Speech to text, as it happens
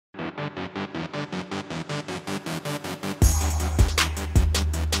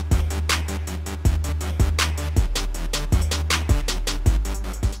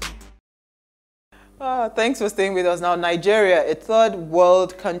Thanks for staying with us. Now, Nigeria, a third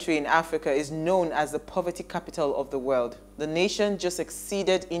world country in Africa, is known as the poverty capital of the world. The nation just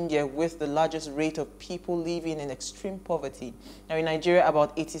exceeded India with the largest rate of people living in extreme poverty. Now, in Nigeria,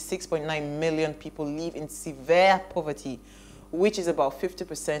 about 86.9 million people live in severe poverty, which is about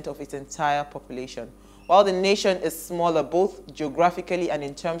 50% of its entire population. While the nation is smaller, both geographically and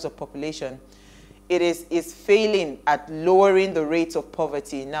in terms of population, it is failing at lowering the rates of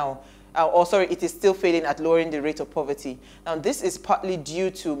poverty now. It is still failing at lowering the rate of poverty. Now, this is partly due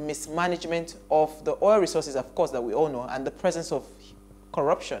to mismanagement of the oil resources, of course, that we all know, and the presence of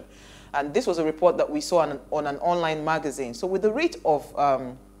corruption. And this was a report that we saw on an online magazine. So with the rate of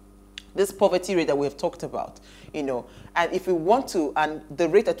this poverty rate that we have talked about, you know, and if we want to, and the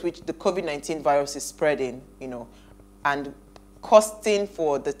rate at which the COVID-19 virus is spreading, you know, and costing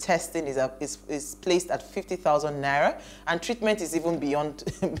for the testing is placed at 50,000 naira, and treatment is even beyond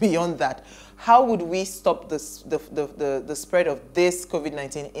beyond that. How would we stop the spread of this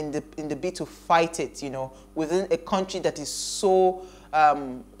COVID-19 in the bid to fight it, you know, within a country that is so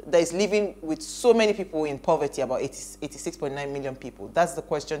that is living with so many people in poverty, about 86.9 million people? That's the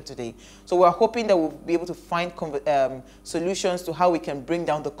question today. So we're hoping that we'll be able to find solutions to how we can bring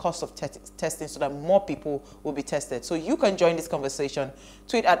down the cost of testing so that more people will be tested. So you can join this conversation.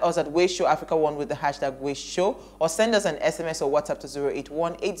 Tweet at us at Wayshow Africa 1 with the hashtag Wayshow, or send us an SMS or WhatsApp to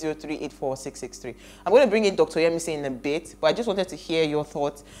 081-803-84663. I'm going to bring in Dr. Yemise in a bit, but I just wanted to hear your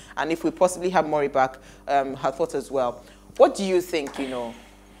thoughts, and if we possibly have Mori back, her thoughts as well. What do you think, you know?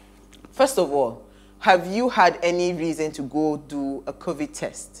 First of all, have you had any reason to go do a COVID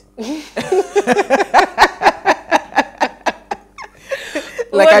test?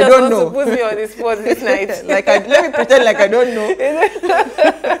 Like, I don't know. To put me on the spot this night. Like, let me pretend like I don't know.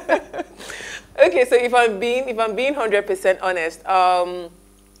 Okay, so if I'm being 100% honest,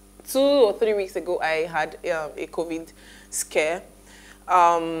 2 or 3 weeks ago, I had a COVID scare.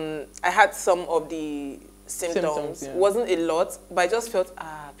 I had some of the symptoms. Yeah. Wasn't a lot, but I just felt,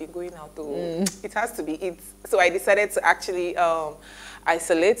 I've been going out though. It has to be it. So I decided to actually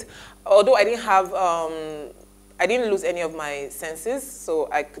isolate. Although I didn't have, I didn't lose any of my senses, so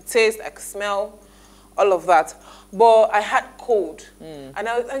I could taste, I could smell, all of that. But I had cold, and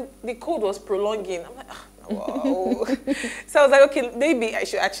the cold was prolonging. I'm like, wow. So I was like, okay, maybe I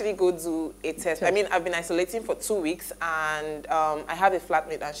should actually go do a test. I mean, I've been isolating for 2 weeks, and I have a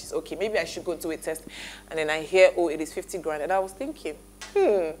flatmate, and she's okay. Maybe I should go do a test. And then I hear, oh, it is 50 grand. And I was thinking,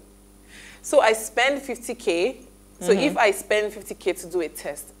 So I spend 50K. So if I spend 50K to do a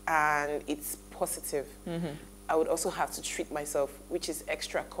test and it's positive, I would also have to treat myself, which is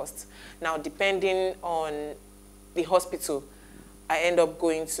extra cost. Now, depending on the hospital I end up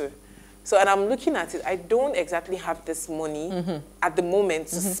going to. So, and I'm looking at it, I don't exactly have this money at the moment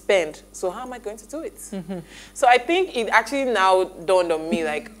to spend. So how am I going to do it? So I think it actually now dawned on me,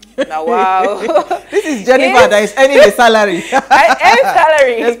 like, now, wow. This is Jennifer that is earning a salary. I earn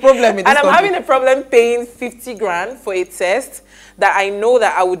salary. There's problem in this I'm having a problem paying 50 grand for a test that I know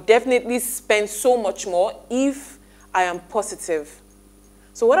that I would definitely spend so much more if I am positive.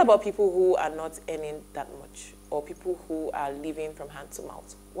 So what about people who are not earning that much, or people who are living from hand to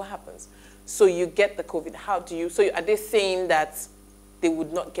mouth? What happens? So you get the COVID. How do you? So are they saying that they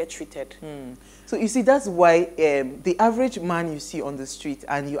would not get treated? So you see, that's why the average man you see on the street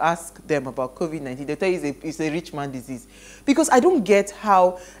and you ask them about COVID-19, they tell you it's a rich man disease. Because I don't get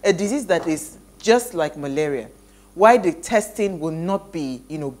how a disease that is just like malaria, why the testing will not be,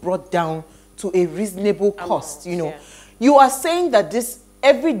 you know, brought down to a reasonable cost. You know, you are saying that this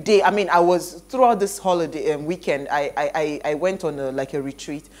every day. I mean, I was throughout this holiday weekend. I went on a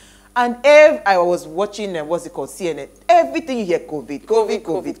retreat, and I was watching what's it called, CNN. Everything you hear,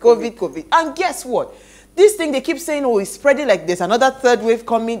 COVID. And guess what? This thing they keep saying, oh, it's spreading, like there's another third wave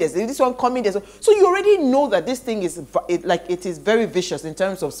coming, there's this one coming, so you already know that this thing is it is very vicious in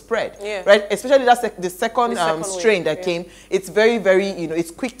terms of spread, right? Especially that's the second strain that came. It's very, very, you know,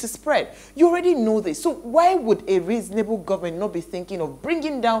 it's quick to spread. You already know this. So why would a reasonable government not be thinking of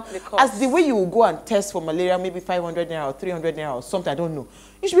bringing down, as the way you will go and test for malaria, maybe 500 naira or 300 naira or something, I don't know.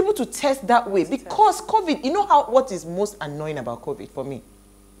 You should be able to test that way, because COVID, you know what is most annoying about COVID for me?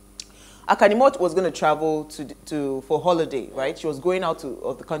 Akanimot was going to travel for holiday, right? She was going out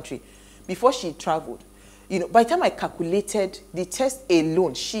of the country. Before she traveled, you know, by the time I calculated the test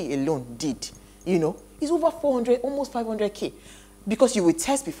alone, she alone did, you know, is over 400, almost 500K. Because you will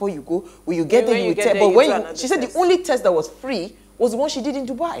test before you go, when you get there, you will test. But when she said the only test that was free was the one she did in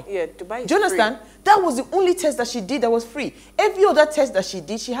Dubai. Yeah, Dubai is Do you understand? Free. That was the only test that she did that was free. Every other test that she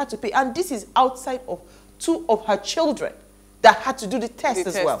did, she had to pay. And this is outside of 2 of her children that had to do the test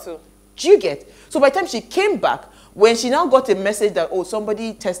as well. Too. Do you get? So by the time she came back, when she now got a message that, oh,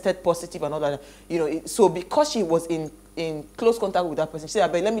 somebody tested positive and all that, you know, so because she was in close contact with that person, she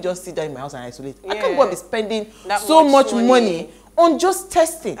said, let me just sit down in my house and isolate. I can't go and be spending so much money on just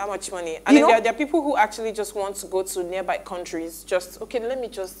testing. That much money. And then there are people who actually just want to go to nearby countries, just, okay, let me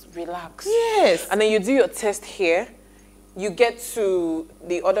just relax. Yes. And then you do your test here, you get to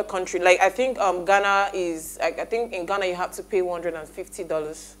the other country. Like, I think Ghana is, like, I think in Ghana you have to pay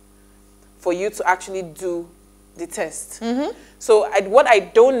 $150 for you to actually do the test. So what I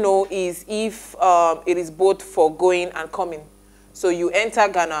don't know is if it is both for going and coming. So you enter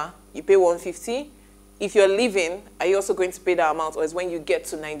Ghana, you pay $150. If you're leaving, are you also going to pay that amount, or is when you get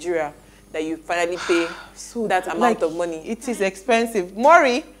to Nigeria that you finally pay that amount of money? It is expensive.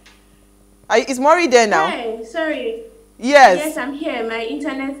 Maury, is Maury there now? Hi, sorry. Yes. Yes, I'm here. My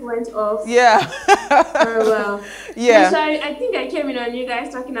internet went off. Yeah. Very well. Yeah. So I think I came in on you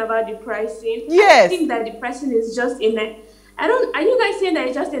guys talking about the pricing. Yes. I think that the pricing is just are you guys saying that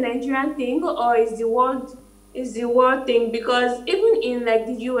it's just a Nigerian thing, or is the world thing? Because even in like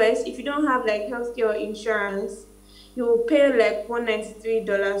the US, if you don't have like healthcare or insurance, you will pay like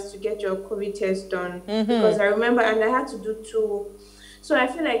 $193 to get your COVID test done. Because I remember, and I had to do 2. So I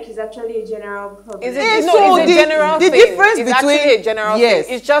feel like it's actually a general problem. It's a general thing. The difference between, actually a general thing.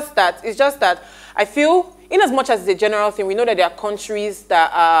 It's just that I feel, in as much as it's a general thing, we know that there are countries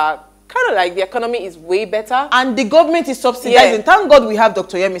that are kind of like the economy is way better. And the government is subsidizing. Yeah. Thank God we have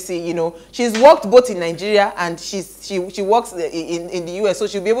Dr. Yemisi, you know. She's worked both in Nigeria and she works in the US, so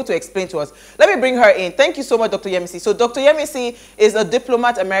she'll be able to explain to us. Let me bring her in. Thank you so much, Dr. Yemisi. So Dr. Yemisi is a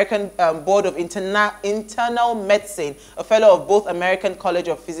diplomat, American Board of Internal Medicine, a fellow of both American College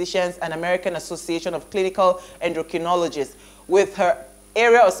of Physicians and American Association of Clinical Endocrinologists, with her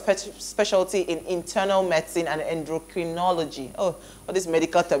area of specialty in internal medicine and endocrinology. Oh, all these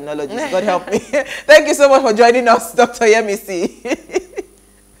medical terminologies. God help me. Thank you so much for joining us, Dr. Yemisi.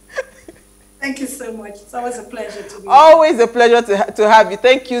 Thank you so much. It's always a pleasure to be here. Always a pleasure to have you.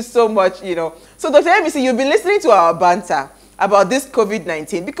 Thank you so much, you know. So, Dr. Yemisi, you've been listening to our banter about this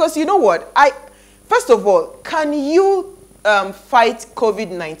COVID-19 because you know what? First of all, can you fight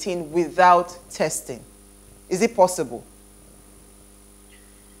COVID-19 without testing? Is it possible?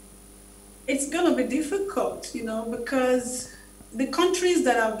 It's going to be difficult, you know, because the countries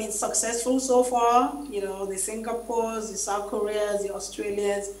that have been successful so far, you know, the Singapores, the South Koreas, the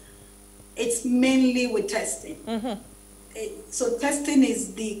Australians, it's mainly with testing. So testing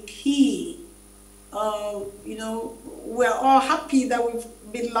is the key. You know, we're all happy that we've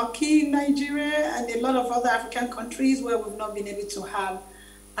been lucky in Nigeria and a lot of other African countries where we've not been able to have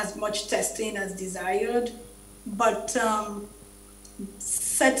as much testing as desired. But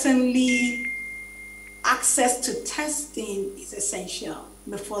certainly access to testing is essential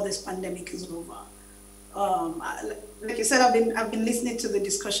before this pandemic is over. Like you said, I've been listening to the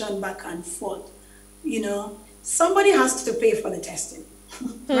discussion back and forth. You know, somebody has to pay for the testing,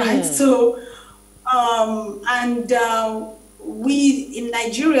 right? So, we in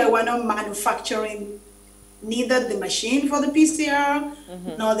Nigeria, we're not manufacturing neither the machine for the PCR,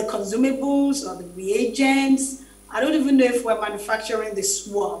 nor the consumables or the reagents. I don't even know if we're manufacturing the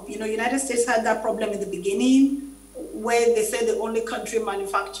swab. You know, United States had that problem in the beginning where they said the only country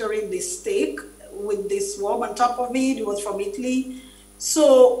manufacturing the steak with the swab on top of it was from Italy.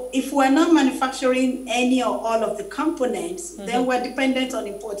 So if we're not manufacturing any or all of the components, then we're dependent on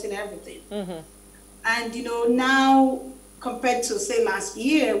importing everything. And, you know, now compared to, say, last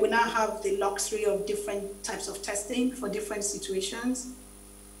year, we now have the luxury of different types of testing for different situations.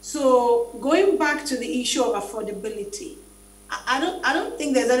 So going back to the issue of affordability, I don't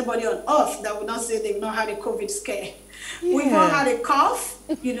think there's anybody on earth that would not say they've not had a COVID scare. Yeah. We've all had a cough,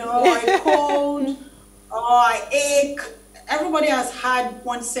 you know, or a cold, or an ache. Everybody has had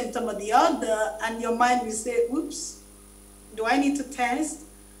one symptom or the other, and your mind will say, oops, do I need to test?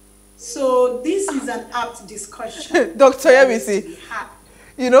 So this is an apt discussion. Dr. Yemisi,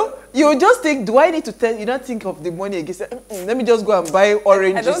 you know, you just think, do I need to test? You don't think of the money again. Let me just go and buy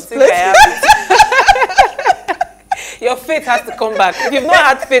oranges. I don't think I have. Your faith has to come back. If you've not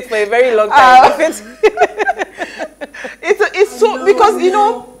had faith for a very long time, it's so, because, you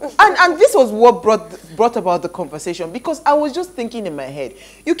know, and this was what brought about the conversation, because I was just thinking in my head,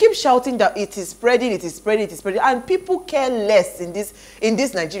 you keep shouting that it is spreading, and people care less in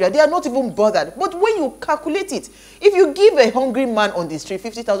this Nigeria. They are not even bothered. But when you calculate it, if you give a hungry man on the street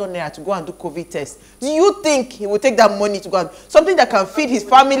 50,000 naira to go and do COVID test, do you think he will take that money to go and something that can feed his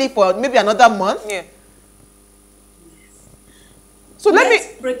family for maybe another month? Yeah. So let me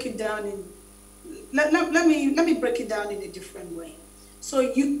break it down in let me break it down in a different way. So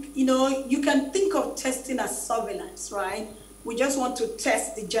you can think of testing as surveillance, right? We just want to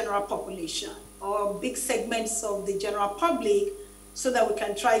test the general population or big segments of the general public so that we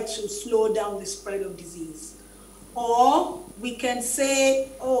can try to slow down the spread of disease. Or we can say,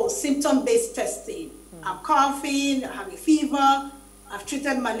 oh, symptom-based testing. I'm coughing, I have a fever, I've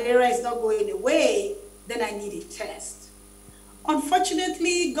treated malaria, it's not going away, then I need a test.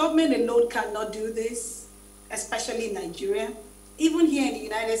 Unfortunately, government alone cannot do this, especially in Nigeria. Even here in the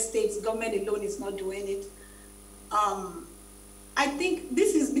United States, government alone is not doing it. I think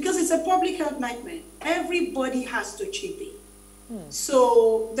this is because it's a public health nightmare. Everybody has to chip in.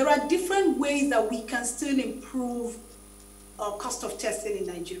 So there are different ways that we can still improve cost of testing in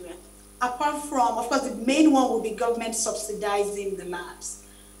Nigeria. Apart from, of course, the main one will be government subsidizing the labs.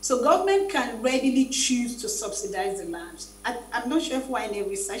 So government can readily choose to subsidize the labs. I'm not sure if we're in a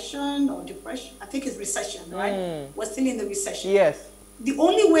recession or depression. I think it's recession, right? We're still in the recession. Yes. The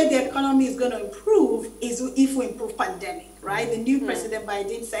only way the economy is going to improve is if we improve pandemic, right? The new President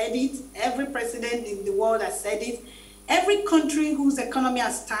Biden said it. Every president in the world has said it. Every country whose economy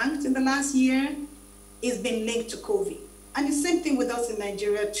has tanked in the last year is been linked to COVID. And the same thing with us in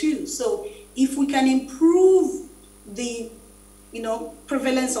Nigeria too. So if we can improve the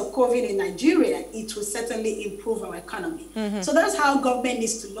prevalence of COVID in Nigeria, it will certainly improve our economy. So that's how government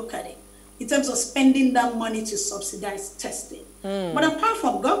needs to look at it, in terms of spending that money to subsidize testing. But apart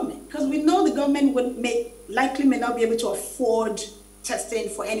from government, because we know the government likely may not be able to afford testing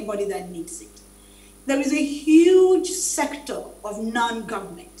for anybody that needs it, there is a huge sector of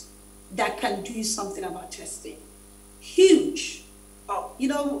non-government that can do something about testing. Huge.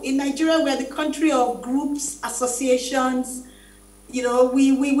 In Nigeria, we're the country of groups, associations.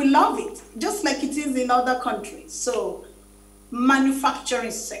 We love it, just like it is in other countries. So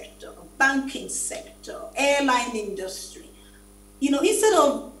manufacturing sector, banking sector, airline industry. Instead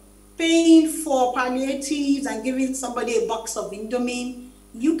of paying for palliatives and giving somebody a box of Indomie,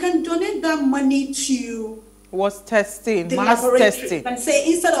 you can donate that money to what's testing, the mass laboratory. testing. And say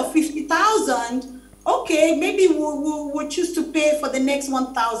instead of 50,000, okay, maybe we'll choose to pay for the next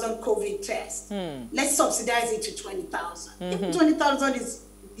 1,000 COVID tests. Let's subsidize it to 20,000. Even 20,000 is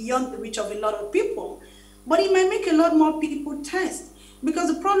beyond the reach of a lot of people, but it might make a lot more people test.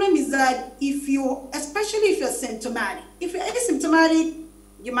 Because the problem is that especially if you're symptomatic, if you're asymptomatic,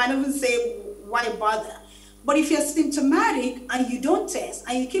 you might even say, why bother? But if you're symptomatic and you don't test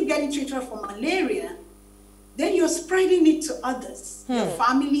and you keep getting treated for malaria, then you're spreading it to others, your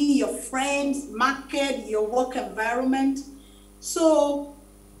family, your friends, market, your work environment. So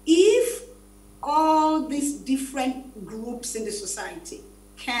if all these different groups in the society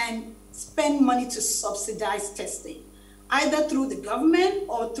can spend money to subsidize testing, either through the government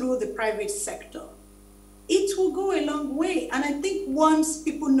or through the private sector, it will go a long way. And I think once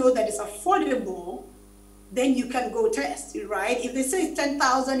people know that it's affordable, then you can go test, right? If they say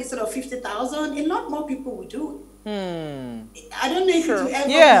 10,000 instead of 50,000, a lot more people will do it. I don't know if it will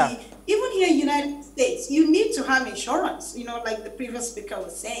ever be, even here in the United States, you need to have insurance, like the previous speaker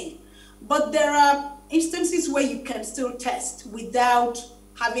was saying. But there are instances where you can still test without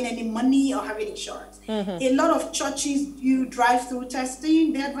having any money or having insurance. A lot of churches do drive-through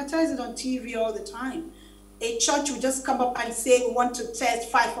testing. They advertise it on TV all the time. A church will just come up and say, we want to test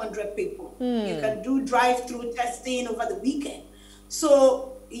 500 people. You can do drive-through testing over the weekend.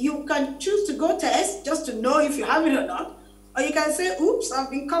 So you can choose to go test just to know if you have it or not. Or you can say, oops, I've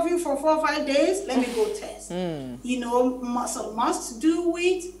been coughing for 4 or 5 days, let me go test. Some mosques do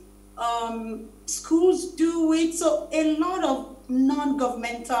it, schools do it. So a lot of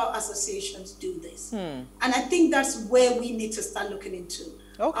non-governmental associations do this. And I think that's where we need to start looking into.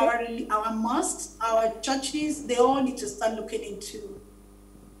 Okay. Our mosques, our churches, they all need to start looking into,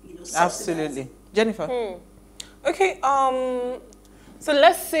 Absolutely. Jennifer? Okay, so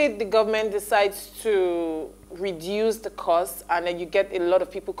let's say the government decides to reduce the cost and then you get a lot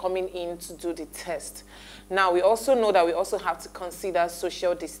of people coming in to do the test. Now, we also know that we also have to consider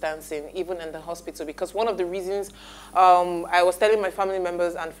social distancing, even in the hospital, because one of the reasons I was telling my family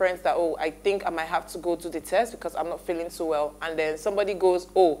members and friends that, I think I might have to go to the test because I'm not feeling so well. And then somebody goes,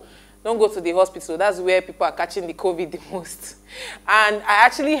 don't go to the hospital. That's where people are catching the COVID the most. And I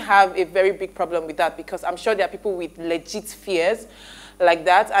actually have a very big problem with that because I'm sure there are people with legit fears like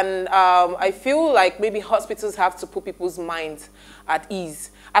that. And I feel like maybe hospitals have to put people's minds at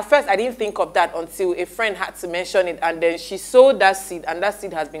ease. At first, I didn't think of that until a friend had to mention it, and then she sowed that seed, and that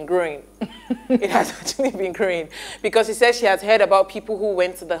seed has been growing. It has actually been growing because she said she has heard about people who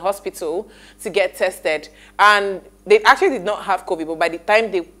went to the hospital to get tested, and they actually did not have COVID, but by the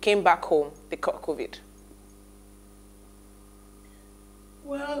time they came back home, they caught COVID.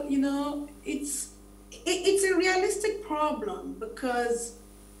 Well, you know, it's a realistic problem because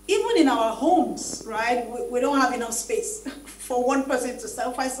even in our homes, right, we don't have enough space for one person to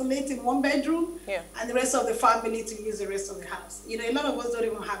self-isolate in one bedroom and the rest of the family to use the rest of the house. You know, a lot of us don't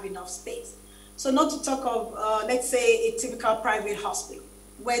even have enough space. So not to talk of, let's say, a typical private hospital,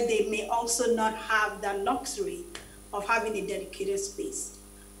 where they may also not have that luxury of having a dedicated space.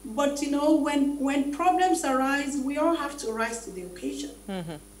 But, you know, when problems arise, we all have to rise to the occasion.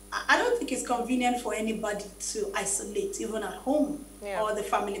 I don't think it's convenient for anybody to isolate, even at home, or the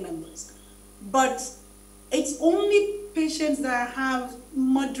family members. But it's only patients that have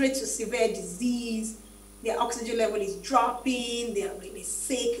moderate to severe disease, their oxygen level is dropping, they are really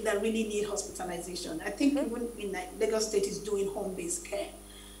sick, that really need hospitalization. I think even in Lagos State is doing home-based care.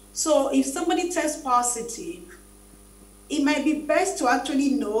 So if somebody tests positive, it might be best to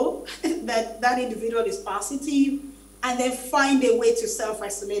actually know that that individual is positive and then find a way to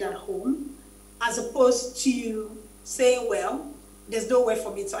self-isolate at home, as opposed to saying, well, there's no way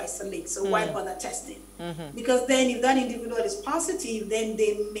for me to isolate, so why bother testing? Because then if that individual is positive, then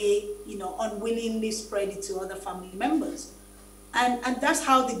they may, you know, unwillingly spread it to other family members. And that's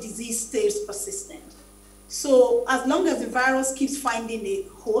how the disease stays persistent. So as long as the virus keeps finding a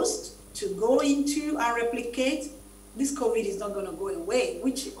host to go into and replicate, this COVID is not going to go away,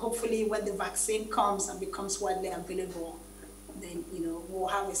 which hopefully when the vaccine comes and becomes widely available, then, you know, we'll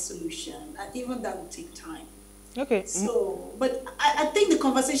have a solution. And even that will take time. Okay. So, but I think the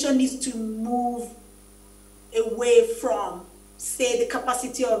conversation needs to move away from, say, the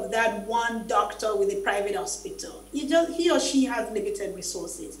capacity of that one doctor with a private hospital. He or she has limited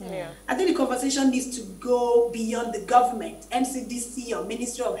resources. I think the conversation needs to go beyond the government, NCDC or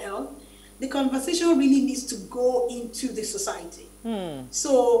Ministry of Health. The conversation really needs to go into the society.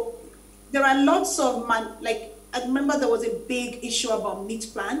 So there are lots of, like, I remember there was a big issue about meat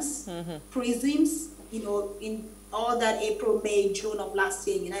plants, prisons, you know, in all that April, May, June of last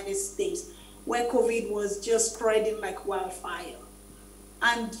year in the United States, where COVID was just spreading like wildfire.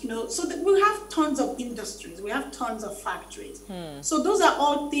 And, you know, so we have tons of industries, we have tons of factories. So those are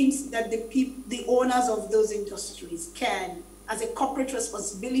all things that the owners of those industries can, as a corporate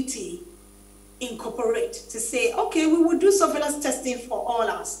responsibility, incorporate to say, okay, we will do surveillance testing for all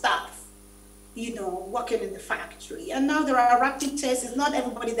our staff, you know, working in the factory. And now there are rapid tests. It's not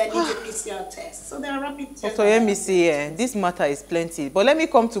everybody that needs a PCR test. So there are rapid tests. So let me see, this matter is plenty. But let me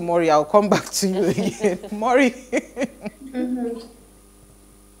come to Mori. I'll come back to you again. Mori.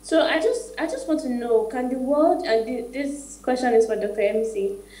 So I just want to know, can the world, and this question is for Dr.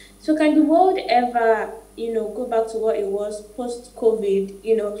 MC, so can the world ever, you know, go back to what it was post-COVID,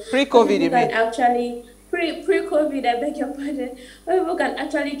 you know? Pre-COVID, you mean? Actually, pre-COVID, I beg your pardon, where people can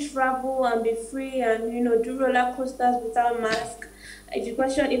actually travel and be free and, you know, do roller coasters without mask. If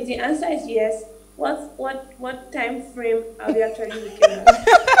the answer is yes, what time frame are we actually looking at?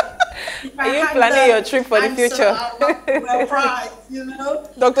 Are you planning your trip for the future? Well, right, you know?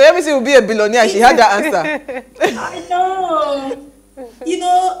 Dr. Yemisi will be a billionaire. She had that answer. I know. You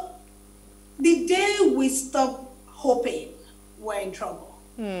know, the day we stop hoping, we're in trouble.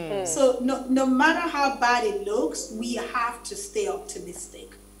 So no matter how bad it looks, we have to stay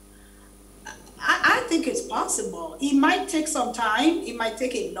optimistic. I think it's possible. It might take some time. It might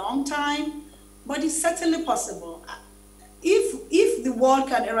take a long time, but it's certainly possible. If the world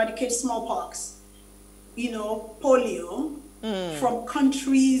can eradicate smallpox, you know, polio, from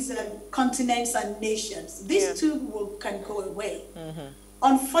countries and continents and nations, these two can go away.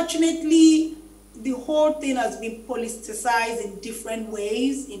 Unfortunately, the whole thing has been politicized in different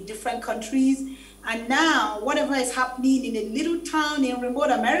ways in different countries. And now, whatever is happening in a little town in remote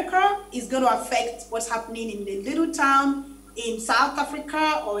America is going to affect what's happening in a little town in South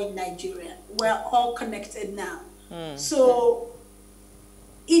Africa or in Nigeria. We're all connected now. So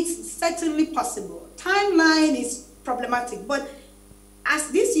it's certainly possible. Timeline is problematic, but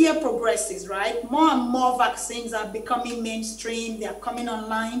as this year progresses, right, more and more vaccines are becoming mainstream. They are coming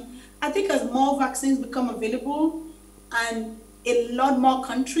online. I think as more vaccines become available and a lot more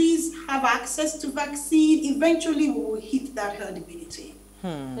countries have access to vaccine, eventually we will hit that herd immunity. You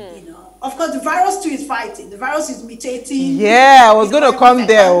know, of course, the virus too is fighting. The virus is mutating. Yeah, I was going to come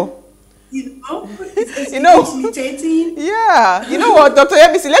there. You know, it's mutating. Yeah, you know what, Dr.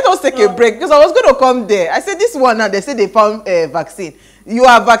 Yemisi, let us take a break because I was going to come there. I said this one now, they said they found a vaccine. You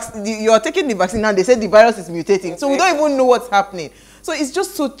are taking the vaccine now, they said the virus is mutating. So we don't even know what's happening. So it's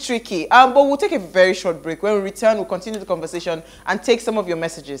just so tricky. But we'll take a very short break. When we return, we'll continue the conversation and take some of your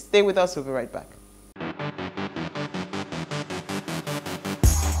messages. Stay with us. We'll be right back.